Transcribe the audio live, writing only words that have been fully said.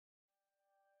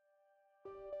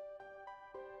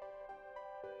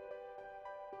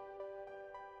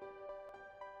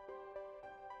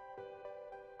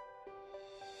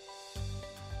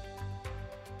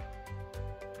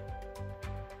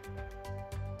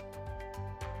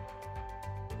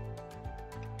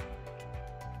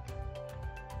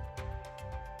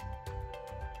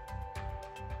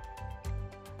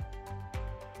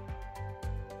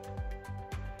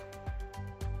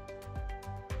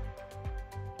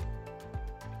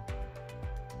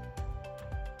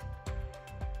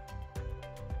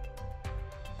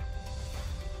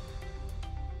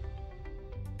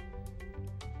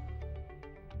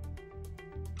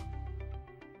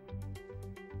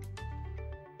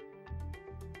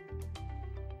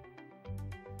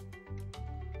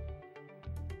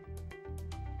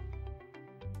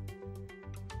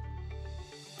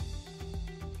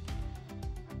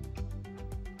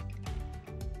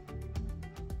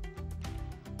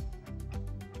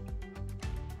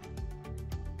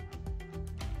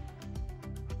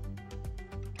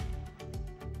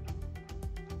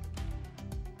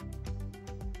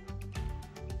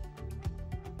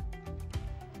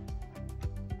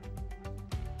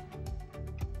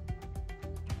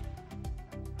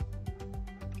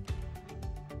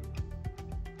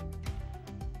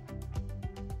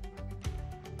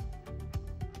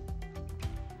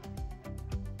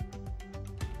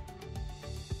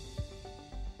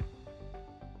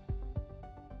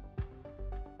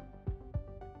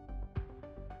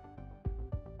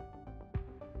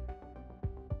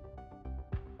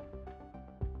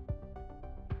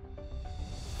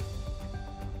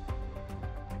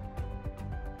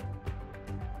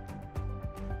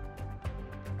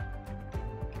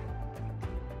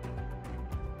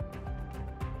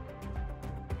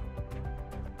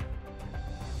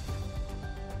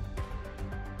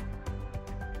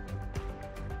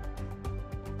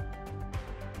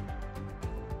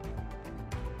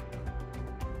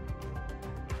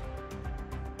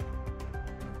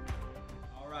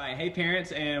right, hey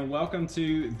parents, and welcome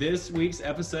to this week's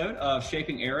episode of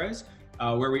Shaping Arrows,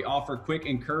 where we offer quick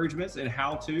encouragements and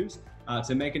how-tos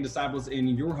to making disciples in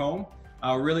your home.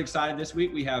 We're really excited this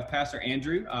week. We have Pastor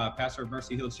Andrew, pastor of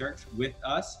Mercy Hill Church, with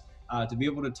us to be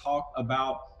able to talk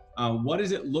about what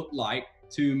does it look like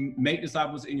to make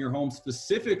disciples in your home,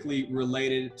 specifically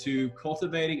related to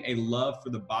cultivating a love for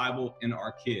the Bible in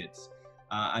our kids.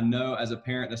 I know as a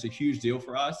parent, that's a huge deal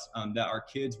for us, that our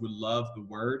kids would love the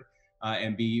Word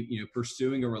and be,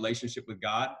 pursuing a relationship with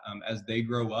God as they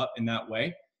grow up in that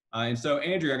way. And so,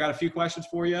 Andrew, I got a few questions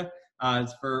for you.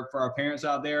 It's for our parents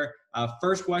out there.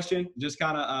 First question, just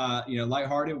kind of,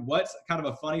 lighthearted. What's kind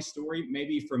of a funny story,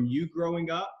 maybe from you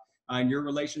growing up and your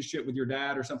relationship with your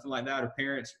dad or something like that, or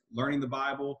parents learning the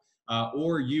Bible,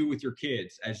 or you with your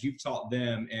kids as you've taught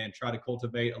them and try to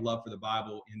cultivate a love for the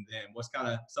Bible in them? What's kind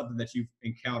of something that you've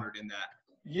encountered in that?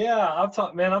 Yeah, I've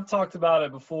talked about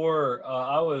it before.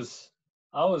 I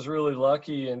was really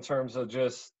lucky in terms of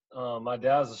just my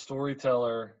dad's a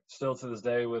storyteller still to this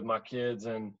day with my kids,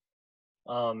 and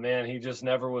man, he just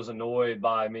never was annoyed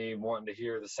by me wanting to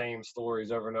hear the same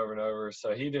stories over and over and over.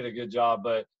 So he did a good job,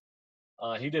 but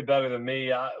he did better than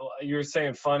me. You were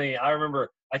saying funny. I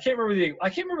can't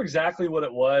remember exactly what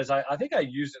it was. I think I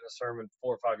used it in a sermon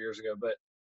 4 or 5 years ago, but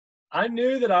I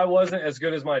knew that I wasn't as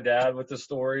good as my dad with the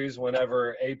stories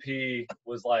whenever AP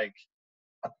was like,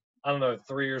 I don't know,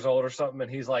 3 years old or something. And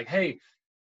he's like, hey,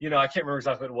 I can't remember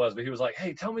exactly what it was, but he was like,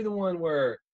 hey, tell me the one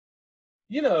where,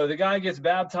 the guy gets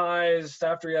baptized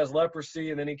after he has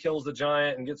leprosy and then he kills the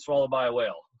giant and gets swallowed by a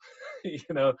whale, and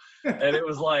it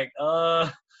was like,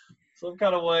 some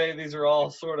kind of way, these are all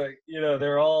sort of,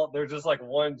 they're just like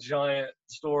one giant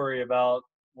story about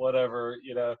whatever,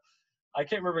 I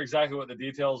can't remember exactly what the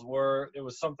details were. It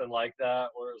was something like that,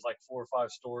 where it was like 4 or 5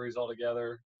 stories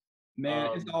altogether.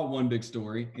 Man, it's all one big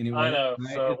story anyway. I know.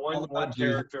 Right? So It's all one about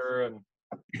Jesus. character, and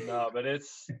no, but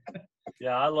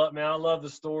yeah, I love the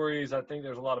stories. I think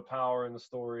there's a lot of power in the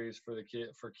stories for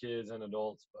kids and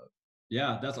adults. But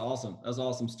Yeah, that's awesome. That's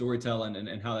awesome storytelling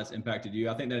and how that's impacted you.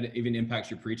 I think that it even impacts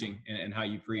your preaching and how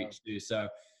you preach too. So,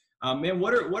 man,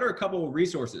 what are a couple of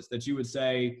resources that you would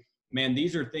say, man,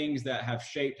 these are things that have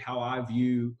shaped how I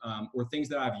view, or things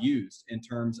that I've used in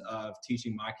terms of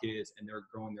teaching my kids and they're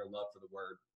growing their love for the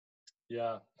Word?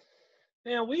 yeah,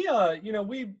 man,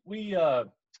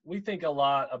 we think a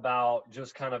lot about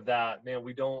just kind of that. Man,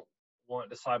 we don't want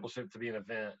discipleship to be an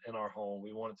event in our home.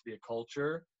 We want it to be a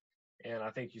culture. And I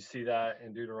think you see that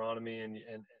in Deuteronomy, and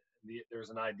there's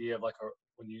an idea of like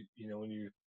when you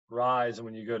rise and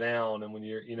when you go down, and when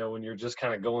you're just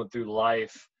kind of going through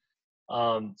life.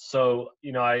 So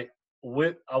I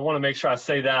want to make sure I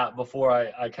say that before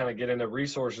I kind of get into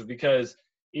resources, because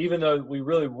even though we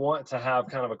really want to have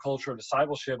kind of a culture of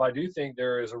discipleship, I do think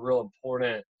there is a real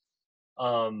important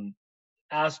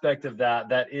aspect of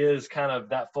that is kind of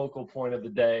that focal point of the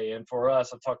day. And for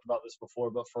us, I've talked about this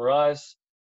before, but for us,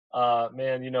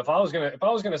 man, if I was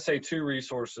gonna say 2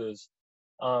 resources,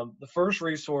 the first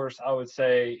resource I would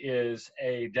say is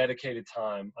a dedicated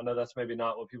time. I know that's maybe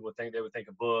not what people would think. They would think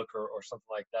a book or something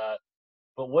like that.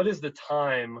 But what is the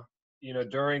time,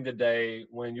 during the day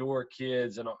when your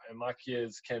kids and my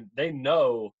kids they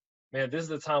know, man, this is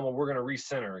the time when we're going to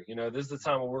recenter. This is the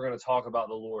time when we're going to talk about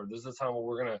the Lord. This is the time when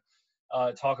we're going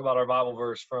to talk about our Bible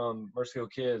verse from Mercy Hill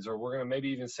Kids, or we're going to maybe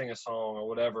even sing a song or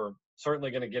whatever. Certainly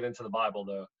going to get into the Bible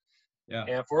though. Yeah.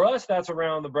 And for us, that's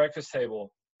around the breakfast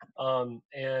table.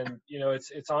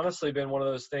 It's honestly been one of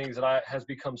those things that has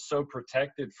become so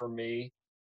protected for me,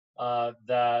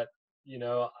 that,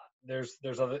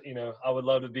 there's other, I would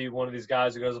love to be one of these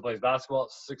guys who goes and plays basketball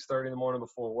at 6:30 in the morning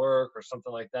before work or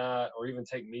something like that, or even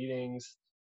take meetings,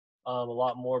 a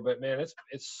lot more. But man,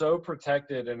 it's so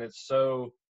protected and it's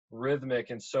so rhythmic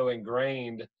and so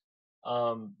ingrained,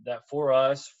 that for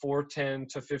us, for 10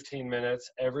 to 15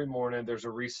 minutes every morning, there's a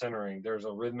recentering. There's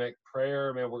a rhythmic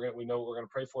prayer. Man, we know what we're going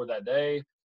to pray for that day,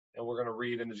 and we're going to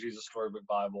read in the Jesus Storybook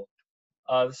Bible.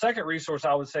 The second resource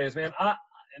I would say is, man, I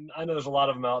know there's a lot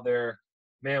of them out there.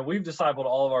 Man, we've discipled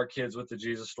all of our kids with the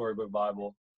Jesus Storybook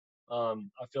Bible. I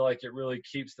feel like it really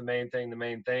keeps the main thing the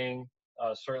main thing.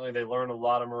 Certainly they learn a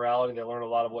lot of morality. They learn a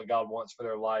lot of what God wants for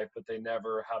their life, but they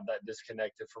never have that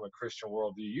disconnected from a Christian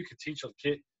worldview. You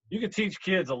could teach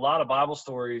kids a lot of Bible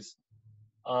stories,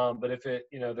 but if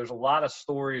there's a lot of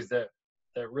stories that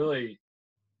really,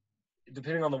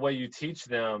 depending on the way you teach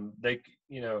them,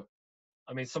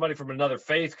 somebody from another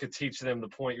faith could teach them the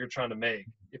point you're trying to make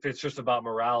if it's just about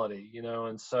morality,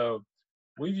 and so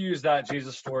we've used that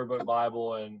Jesus Storybook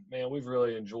Bible, and man, we've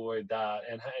really enjoyed that,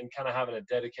 and kind of having a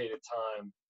dedicated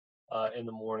time in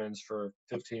the mornings for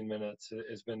 15 minutes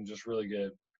has been just really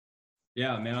good.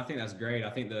 Yeah, man, I think that's great. I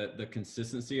think the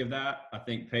consistency of that, I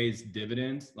think, pays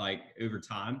dividends like over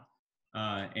time.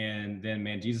 And then,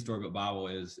 man, Jesus Storybook Bible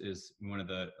is one of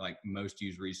the like most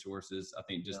used resources. I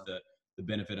think Yeah. just the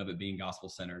benefit of it being gospel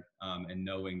centered, and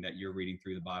knowing that you're reading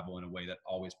through the Bible in a way that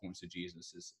always points to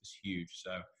Jesus is huge.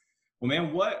 So, well,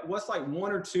 man, what's like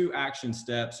one or two action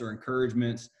steps or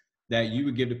encouragements that you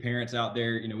would give to parents out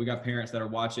there? You know, we got parents that are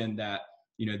watching that,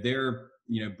 you know, they're,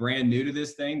 you know, brand new to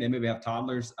this thing. They maybe have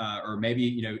toddlers, or maybe,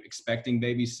 you know, expecting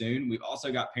babies soon. We've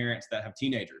also got parents that have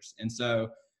teenagers. And so,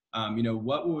 you know,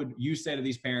 what would you say to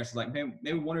these parents? Like,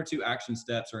 maybe one or two action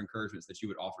steps or encouragements that you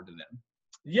would offer to them?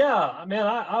 Yeah, man,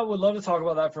 I would love to talk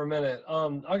about that for a minute.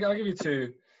 I'll give you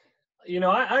two. You know,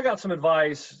 I got some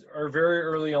advice or very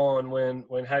early on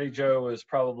when Hattie Joe was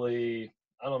probably,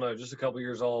 I don't know, just a couple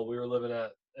years old. We were living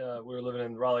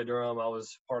in Raleigh, Durham. I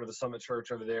was part of the Summit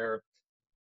Church over there,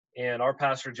 and our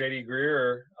pastor JD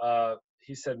Greer,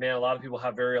 he said, man, a lot of people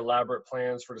have very elaborate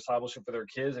plans for discipleship for their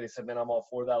kids, and he said, man, I'm all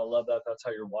for that. I love that. That's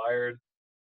how you're wired.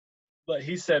 But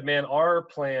he said, man, our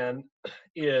plan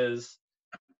is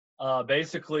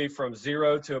basically from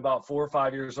 0 to about 4 or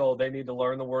 5 years old, they need to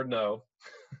learn the word no.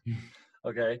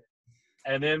 Okay.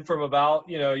 And then from about,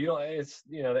 it's,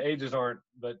 the ages aren't,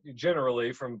 but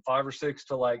generally from 5 or 6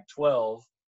 to like 12,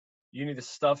 you need to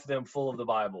stuff them full of the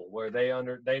Bible where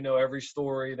they know every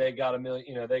story. They got a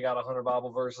million, they got 100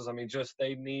 Bible verses. I mean, just,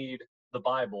 they need the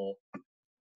Bible.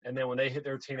 And then when they hit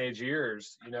their teenage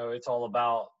years, it's all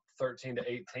about 13 to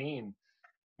 18.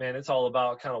 Man, it's all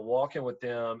about kind of walking with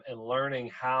them and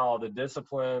learning how the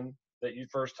discipline that you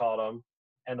first taught them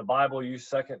and the Bible the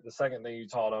second thing you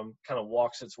taught them kind of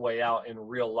walks its way out in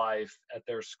real life at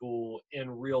their school, in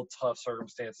real tough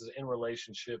circumstances, in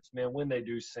relationships, man, when they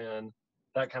do sin,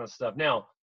 that kind of stuff. Now,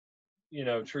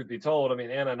 truth be told, I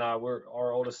mean, Anna and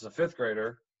our oldest is a fifth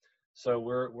grader. So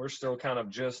we're still kind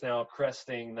of just now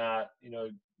cresting that,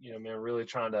 man, really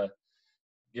trying to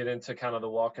get into kind of the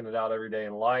walking it out every day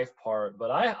in life part.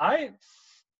 But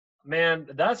man,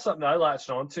 that's something I latched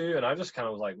onto, and I just kind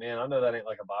of was like, man, I know that ain't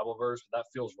like a Bible verse, but that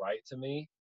feels right to me.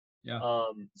 Yeah.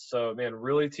 So man,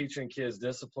 really teaching kids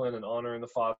discipline and honoring the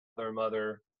father and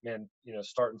mother, man,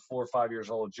 starting 4 or 5 years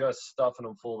old, just stuffing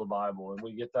them full of the Bible. And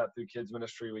we get that through kids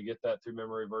ministry. We get that through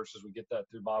memory verses. We get that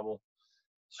through Bible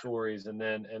stories. And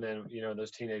then,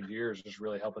 those teenage years, just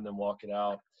really helping them walk it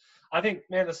out. I think,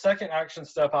 man, the second action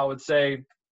step, I would say,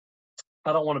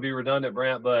 I don't want to be redundant,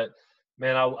 Brant, but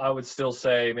man, I would still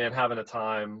say, man, having a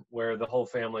time where the whole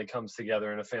family comes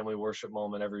together in a family worship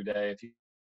moment every day, if you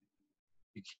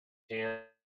can.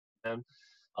 And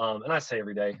I say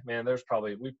every day, man, there's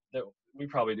probably, we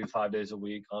probably do 5 days a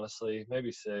week, honestly,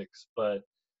 maybe 6, but,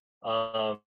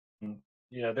 there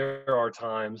are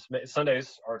times,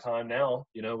 Sundays are time now,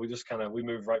 we just we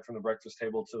move right from the breakfast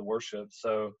table to the worship.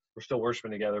 So we're still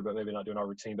worshiping together, but maybe not doing our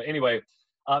routine. But anyway,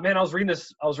 man, I was reading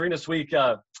this week,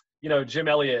 Jim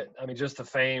Elliott, I mean, just the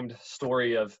famed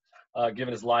story of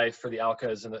giving his life for the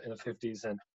Alcas in the 50s,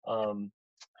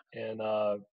 and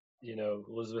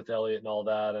Elizabeth Elliott and all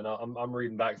that. And I'm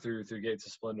reading back through Gates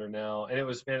of Splendor now, and it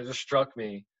just struck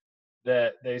me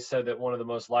that they said that one of the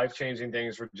most life-changing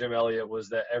things for Jim Elliott was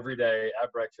that every day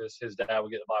at breakfast, his dad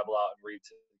would get the Bible out and read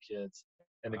to the kids,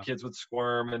 and the kids would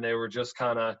squirm, and they were just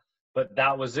kind of, but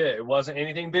that was it. It wasn't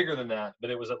anything bigger than that,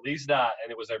 but it was at least that,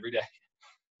 and it was every day.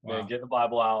 Wow. Man, get the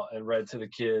Bible out and read to the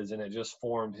kids, and it just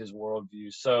formed his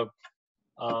worldview. So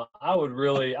I would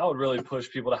really push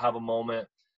people to have a moment.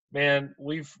 Man,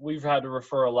 we've had to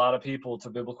refer a lot of people to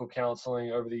biblical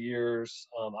counseling over the years.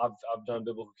 I've done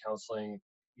biblical counseling.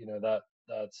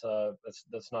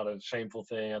 That's not a shameful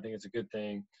thing. I think it's a good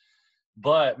thing.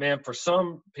 But man, for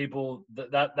some people,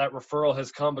 that referral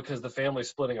has come because the family's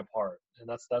splitting apart, and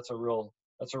that's a real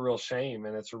shame,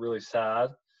 and it's really sad.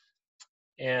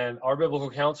 And our biblical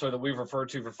counselor that we've referred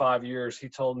to for 5 years, he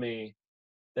told me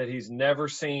that he's never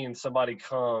seen somebody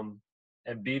come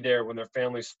and be there when their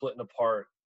family's splitting apart,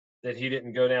 that he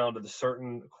didn't go down to the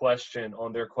certain question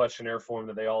on their questionnaire form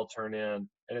that they all turn in.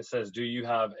 And it says, do you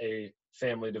have a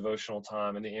family devotional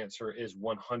time? And the answer is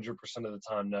 100% of the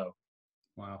time, no.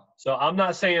 Wow. So I'm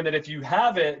not saying that if you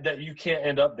have it, that you can't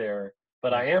end up there,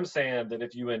 but I am saying that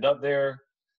if you end up there,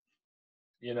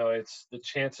 it's the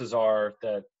chances are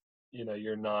that,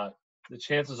 you're not, the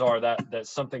chances are that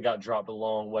something got dropped a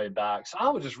long way back. So I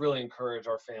would just really encourage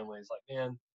our families, like,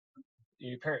 man,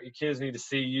 your kids need to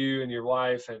see you and your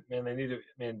wife, and man, they need to,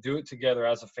 man, do it together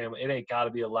as a family. It ain't got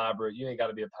to be elaborate. You ain't got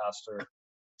to be a pastor.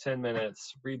 10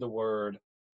 minutes, read the word.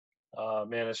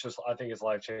 Man, I think it's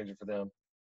life changing for them.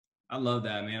 I love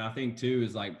that, man. I think too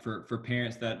is like for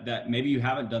parents that maybe you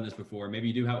haven't done this before, maybe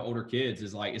you do have older kids,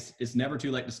 is like it's never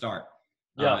too late to start.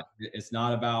 Yeah. It's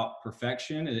not about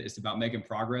perfection. It's about making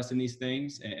progress in these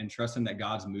things and trusting that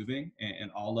God's moving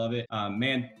and all of it.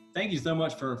 Man, thank you so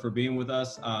much for being with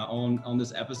us on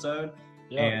this episode.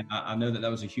 Yeah. And I know that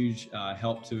was a huge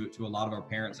help to a lot of our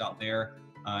parents out there.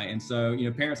 And so,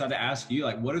 parents, I had to ask you,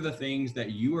 like, what are the things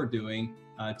that you are doing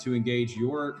to engage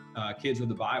your kids with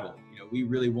the Bible? We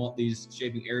really want these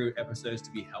Shaping Area episodes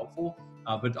to be helpful,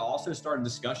 but to also start a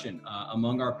discussion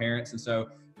among our parents. And so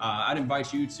I'd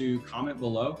invite you to comment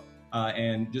below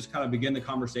and just kind of begin the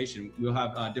conversation. We'll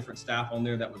have different staff on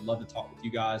there that would love to talk with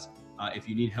you guys. If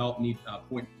you need help,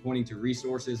 pointing to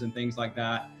resources and things like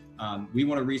that, we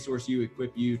want to resource you,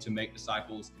 equip you to make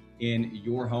disciples in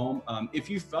your home. If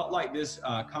you felt like this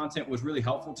content was really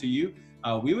helpful to you,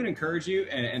 we would encourage you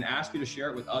and ask you to share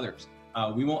it with others.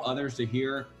 We want others to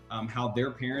hear how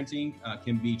their parenting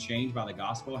can be changed by the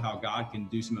gospel, how God can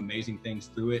do some amazing things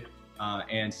through it.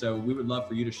 And so we would love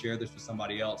for you to share this with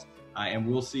somebody else. And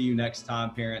we'll see you next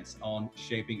time, parents, on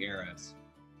Shaping Arrows.